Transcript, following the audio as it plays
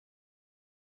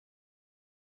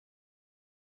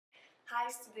Hi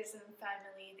students and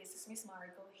family, this is Miss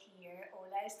Margot here.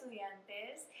 Hola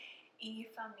estudiantes y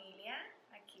familia,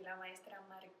 aquí la maestra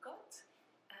Margot.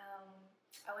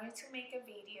 I wanted to make a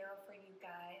video for you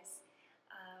guys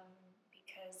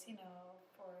because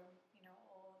for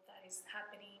all that is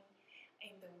happening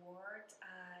in the world,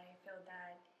 I feel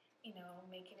that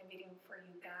making a video for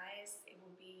you guys, it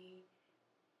would be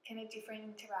kind of different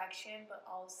interaction, but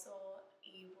also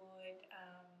it would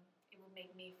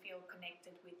make me feel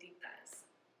connected with you guys.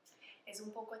 Es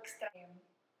un poco extraño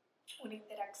una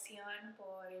interacción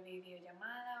por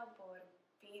videollamada o por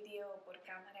vídeo o por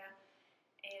cámara,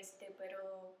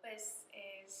 pero pues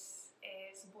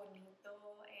es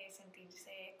bonito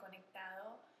sentirse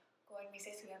conectado con mis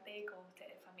estudiantes y con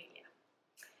ustedes familia.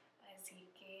 Así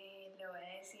que le voy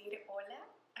a decir hola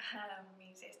a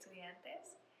mis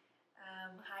estudiantes.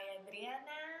 Hi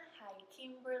Adriana, hi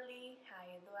Kimberly,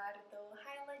 hi Eduardo,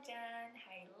 hi Lajan,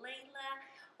 hi Leila,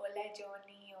 hola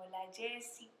Johnny, hola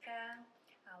Jessica,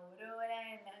 Aurora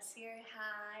and Nasir,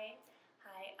 hi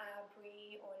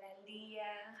Aubrey, hola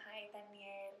Leah, hi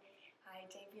Daniel, hi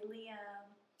JB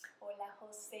Liam, hola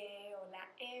Jose, hola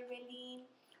Evelyn,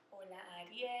 hola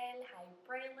Ariel, hi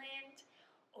Brayland,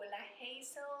 hola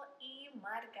Hazel y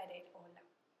Margaret, hola.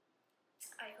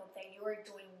 I hope that you are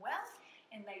doing well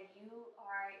and that you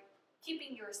are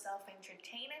keeping yourself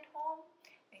entertained at home,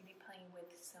 maybe playing with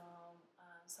some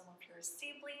of your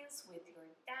siblings, with your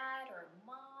dad or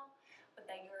mom, but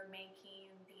that you're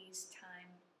making this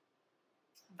time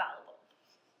valuable.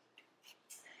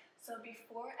 So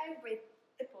before I read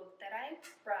the book that I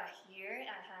brought here,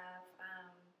 I have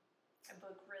a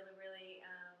book really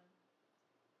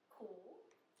cool.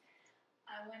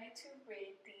 I wanted to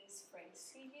read this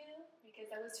phrase to you because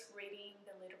I was reading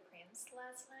The Little Prince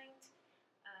last night.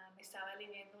 Estaba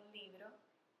leyendo un libro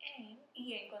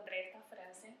y encontré esta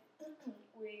frase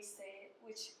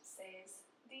which says,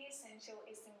 "The essential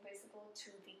is invisible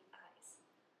to the eyes."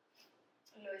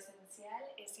 Lo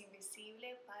esencial es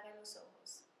invisible para los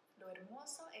ojos. Lo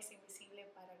hermoso es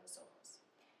invisible para los ojos.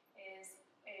 Es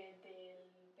del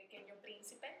Pequeño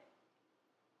Príncipe.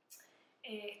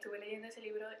 Estuve leyendo ese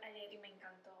libro ayer y me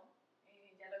encantó.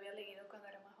 Ya lo había leído cuando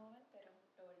era más joven, pero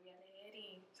lo volví a leer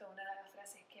y son una de las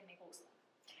frases que me gustan.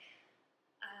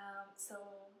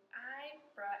 So I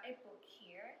brought a book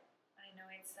here. I know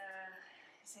it's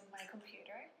in my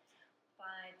computer,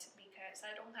 but because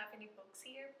I don't have any books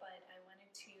here, but I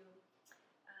wanted to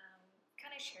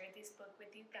kind of share this book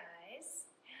with you guys.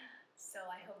 So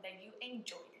I hope that you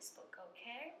enjoy this book,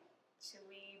 okay? Should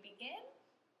we begin?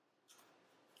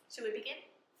 Should we begin?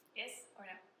 Yes or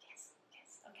no?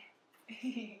 Yes,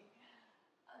 okay.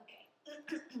 Okay.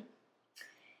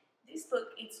 This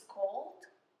book is called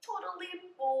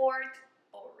Totally Bored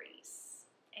Boris,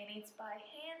 and it's by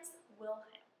Hans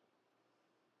Wilhelm.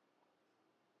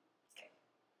 Okay.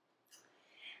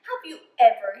 Have you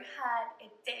ever had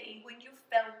a day when you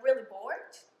felt really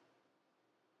bored?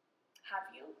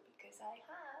 Have you? Because I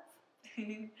have.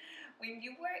 When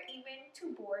you were even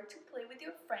too bored to play with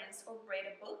your friends or read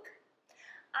a book?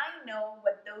 I know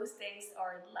what those days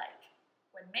are like.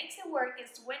 What makes it work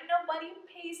is when nobody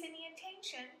pays any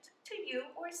attention to you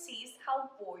or sees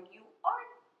how bored you are.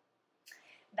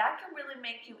 That can really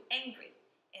make you angry,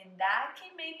 and that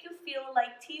can make you feel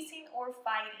like teasing or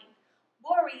fighting.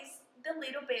 Boris, the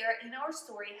little bear in our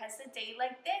story, has a day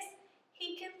like this.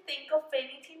 He can think of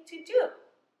anything to do.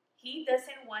 He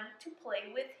doesn't want to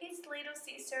play with his little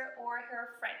sister or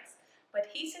her friends, but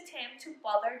his attempt to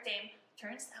bother them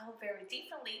turns out very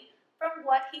differently from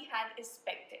what he had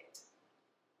expected.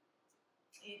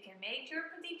 You can make your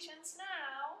predictions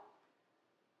now.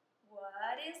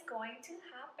 What is going to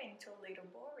happen to little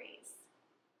Boris?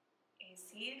 Is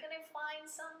he going to find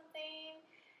something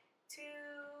to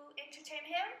entertain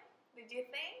him? Did you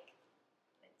think?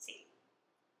 Let's see.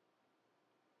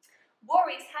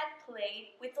 Boris had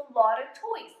played with a lot of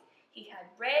toys. He had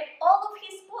read all of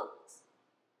his books.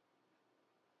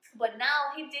 But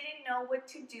now he didn't know what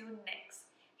to do next.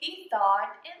 He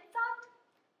thought and thought,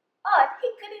 but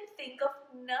he couldn't think of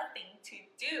nothing to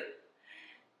do.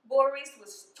 Boris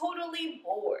was totally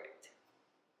bored.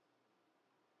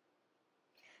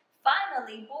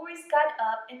 Finally, Boris got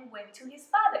up and went to his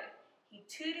father. He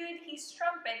tooted his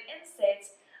trumpet and said,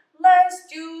 "Let's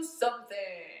do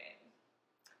something."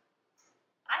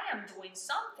 "I am doing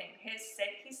something,"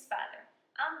 said his father.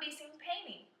 "I'm busy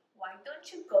painting. Why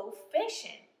don't you go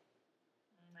fishing?"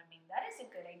 That is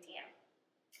a good idea.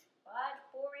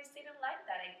 But Boris didn't like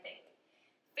that, I think.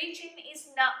 "Fishing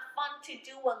is not fun to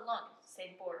do alone,"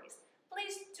 said Boris.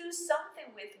 "Please do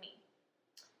something with me."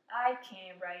 "I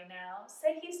can't right now,"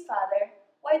 said his father.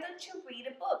 "Why don't you read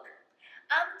a book?"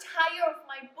 I'm tired of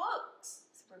my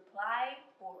books, replied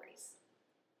Boris.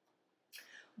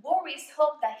 Boris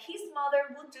hoped that his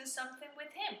mother would do something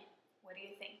with him. What do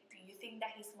you think? Do you think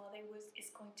that his mother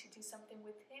is going to do something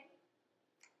with him?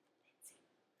 Let's see.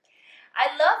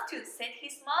 I love to, said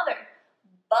his mother,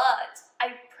 but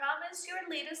I promised your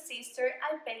little sister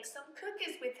I'd bake some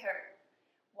cookies with her.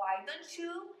 Why don't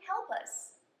you help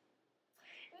us?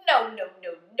 No, no,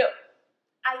 no, no.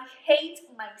 I hate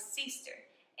my sister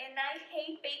and I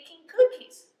hate baking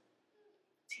cookies.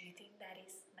 Do you think that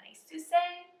is nice to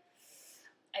say?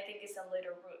 I think it's a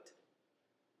little rude.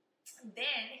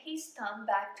 Then he stumped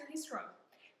back to his room.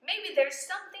 Maybe there's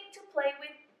something to play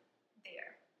with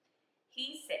there,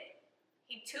 he said.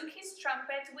 He took his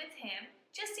trumpet with him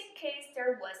just in case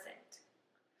there wasn't.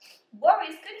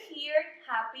 Boris could hear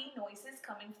happy noises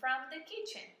coming from the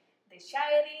kitchen. The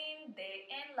shouting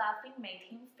and laughing made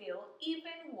him feel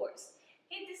even worse.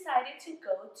 He decided to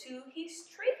go to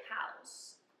his tree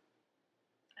house.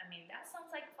 I mean, that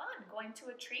sounds like fun, going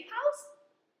to a tree house.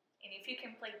 And if you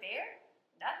can play there,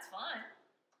 that's fun.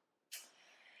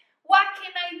 What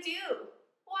can I do?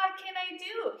 What can I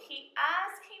do? He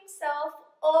asked himself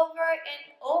over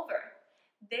and over.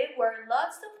 There were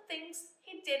lots of things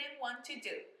he didn't want to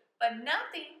do, but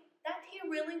nothing that he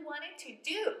really wanted to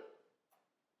do.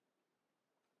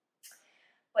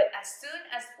 But as soon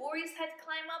as Boris had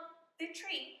climbed up the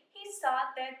tree, he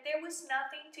saw that there was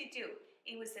nothing to do.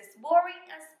 It was as boring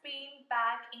as being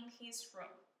back in his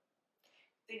room.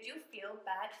 Did you feel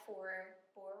bad for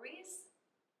Boris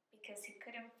because he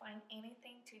couldn't find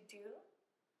anything to do?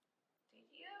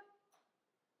 Did you?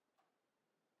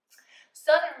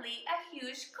 Suddenly, a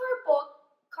huge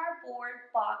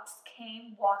cardboard box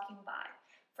came walking by.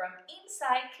 From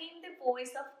inside came the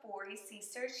voice of Boris'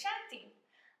 sister chanting,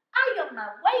 I on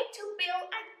my way to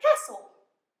build a castle.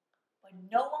 But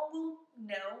no one will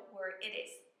know where it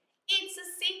is. It's a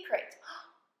secret.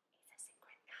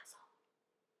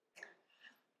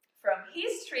 From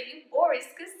his tree, Boris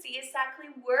could see exactly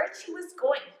where she was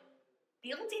going.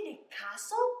 Building a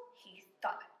castle? He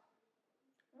thought.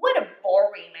 What a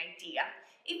boring idea.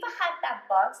 If I had that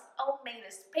box, I would make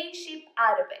a spaceship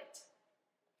out of it.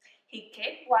 He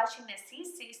kept watching as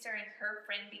his sister and her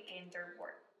friend began their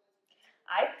work.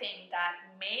 I think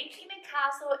that making a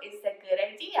castle is a good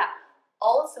idea.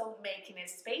 Also, making a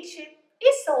spaceship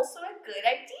is also a good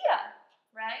idea,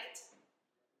 right?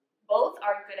 Both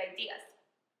are good ideas.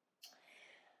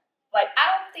 But I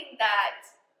don't think that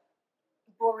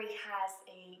Boris has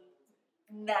a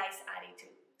nice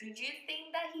attitude. Do you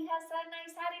think that he has a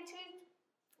nice attitude?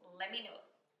 Let me know.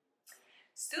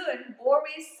 Soon,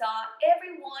 Boris saw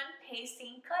everyone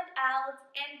pasting cutouts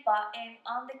and button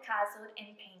on the castle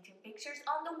and painting pictures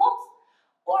on the walls.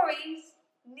 Boris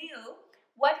knew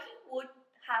what he would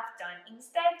have done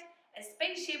instead. A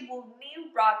spaceship would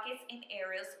need rockets and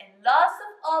aerials and lots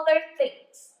of other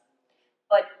things.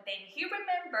 But then he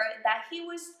remembered that he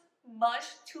was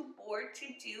much too bored to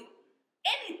do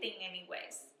anything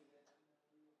anyways.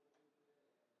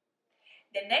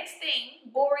 The next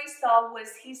thing Boris saw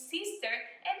was his sister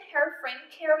and her friend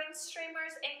carrying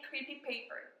streamers and creepy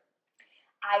paper.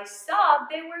 I saw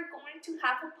they were going to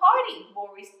have a party,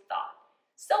 Boris thought.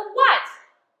 So what?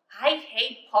 I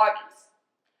hate parties.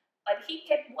 But he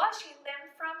kept watching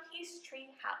them from his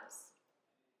tree house.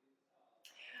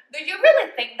 Do you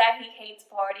really think that he hates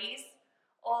parties?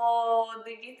 Or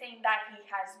do you think that he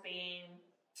has been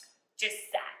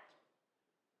just sad?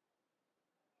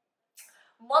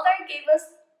 Mother gave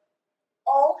us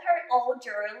all her old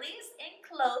jewelries and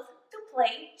clothes to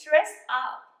play dress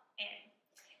up in.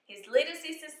 His little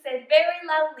sister said very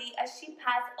loudly as she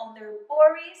passed under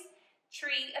Boris'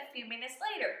 tree a few minutes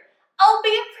later, I'll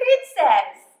be a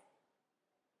princess!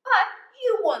 But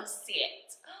you won't see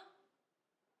it.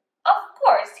 Of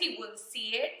course he wouldn't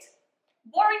see it,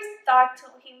 Boris thought to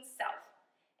himself,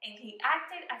 and he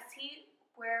acted as if he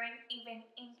weren't even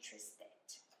interested.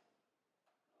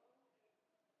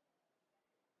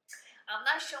 I'm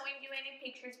not showing you any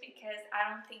pictures because I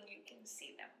don't think you can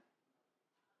see them.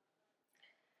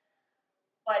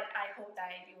 But I hope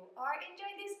that you are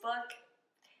enjoying this book.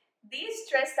 These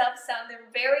dress up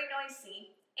sounded very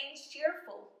noisy and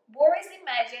cheerful. Boris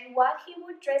imagined what he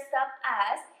would dress up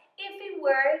as if it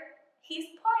were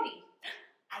his party.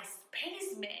 A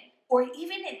spaceman or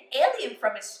even an alien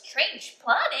from a strange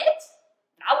planet.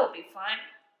 That would be fun.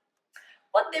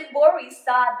 But then Boris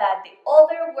saw that the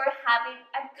others were having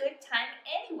a good time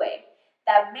anyway.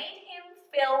 That made him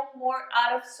feel more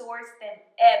out of sorts than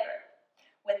ever.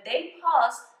 When they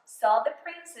paused, saw the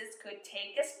princess could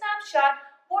take a snapshot,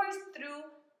 Boris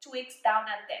threw twigs down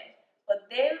at them.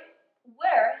 But they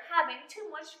were having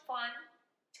too much fun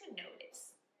to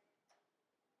notice.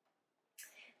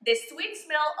 The sweet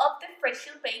smell of the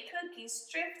freshly baked cookies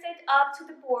drifted up to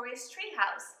the Boris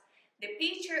treehouse. The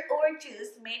pitcher or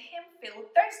juice made him feel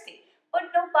thirsty,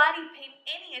 but nobody paid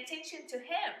any attention to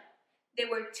him. They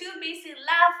were too busy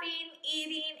laughing,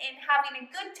 eating, and having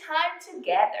a good time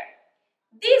together.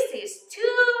 "This is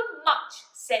too much,"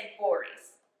 said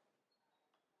Boris.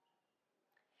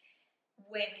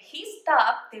 When he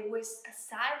stopped, there was a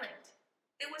silence.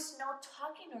 There was no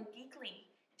talking or giggling.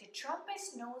 The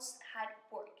trumpet's nose had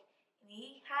worked, and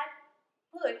he had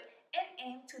put an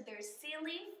end to their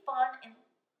silly, fun, and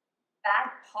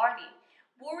bad party.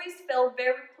 Boris felt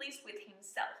very pleased with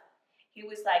himself. He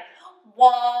was like,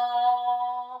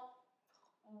 "Wah,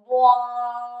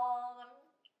 wah."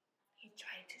 He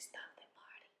tried to stop the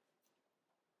party.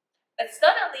 But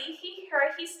suddenly he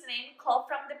heard his name called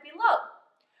from the below.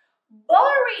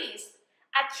 "Boris,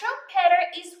 a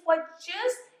trumpeter is what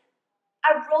just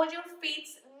a royal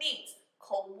feast needs,"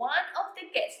 called one of the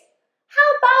guests.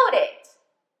 "How about it?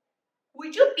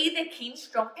 Would you be the king's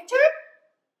trumpeter?"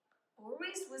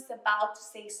 Boris was about to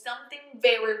say something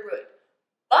very rude,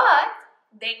 but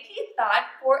then he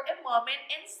thought for a moment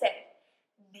and said,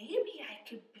 "Maybe I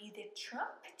could be the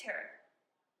trumpeter.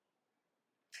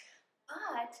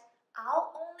 But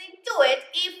I'll only do it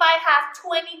if I have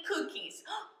 20 cookies."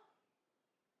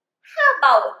 "How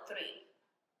about 3?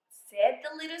 said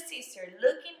the little sister,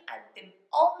 looking at the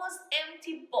almost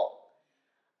empty bowl.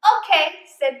 "Okay,"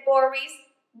 said Boris,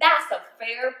 "that's a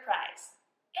fair price."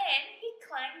 And he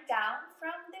climbed down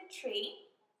from the tree.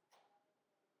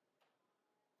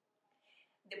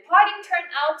 The party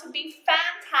turned out to be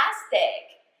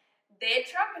fantastic. The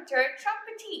trumpeter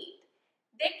trumpeted,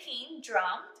 the king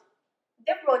drummed,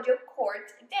 the royal court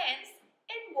danced,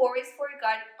 and Boris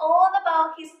forgot all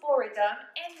about his boredom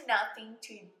and nothing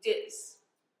to do.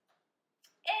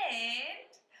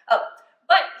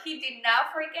 But he did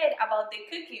not forget about the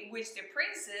cookie which the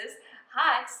princess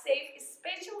had saved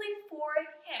especially for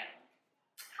him.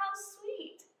 How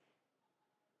sweet!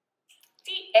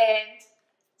 The end.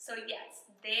 So yes,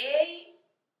 they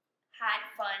had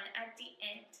fun at the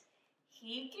end.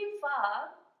 He gave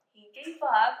up,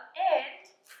 and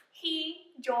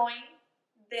he joined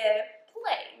the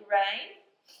play, right?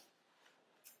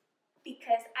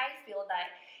 Because I feel that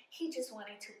he just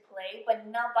wanted to play, but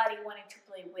nobody wanted to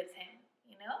play with him,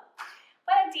 you know?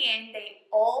 But at the end, they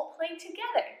all played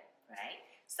together, right?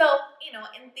 So,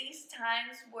 in these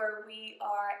times where we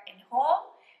are at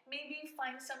home, maybe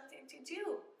find something to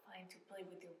do. Find to play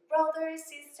with your brother,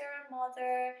 sister,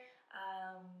 mother,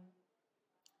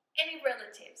 any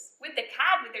relatives, with the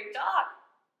cat, with your dog,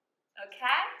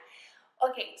 okay?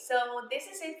 Okay, so this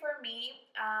is it for me.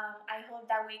 I hope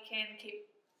that we can keep,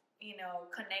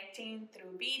 connecting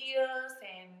through videos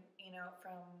and,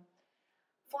 from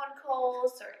phone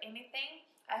calls or anything.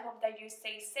 I hope that you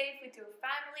stay safe with your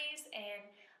families and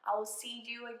I will see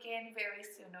you again very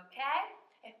soon, okay?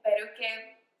 Espero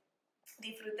que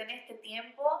disfruten este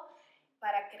tiempo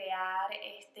para crear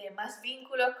más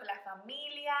vínculos con la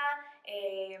familia,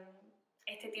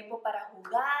 este tiempo para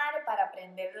jugar, para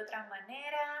aprender de otras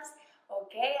maneras,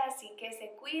 ¿ok? Así que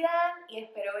se cuidan y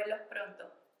espero verlos pronto.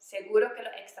 Seguro que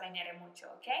los extrañaré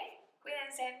mucho, ¿ok?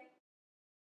 Cuídense.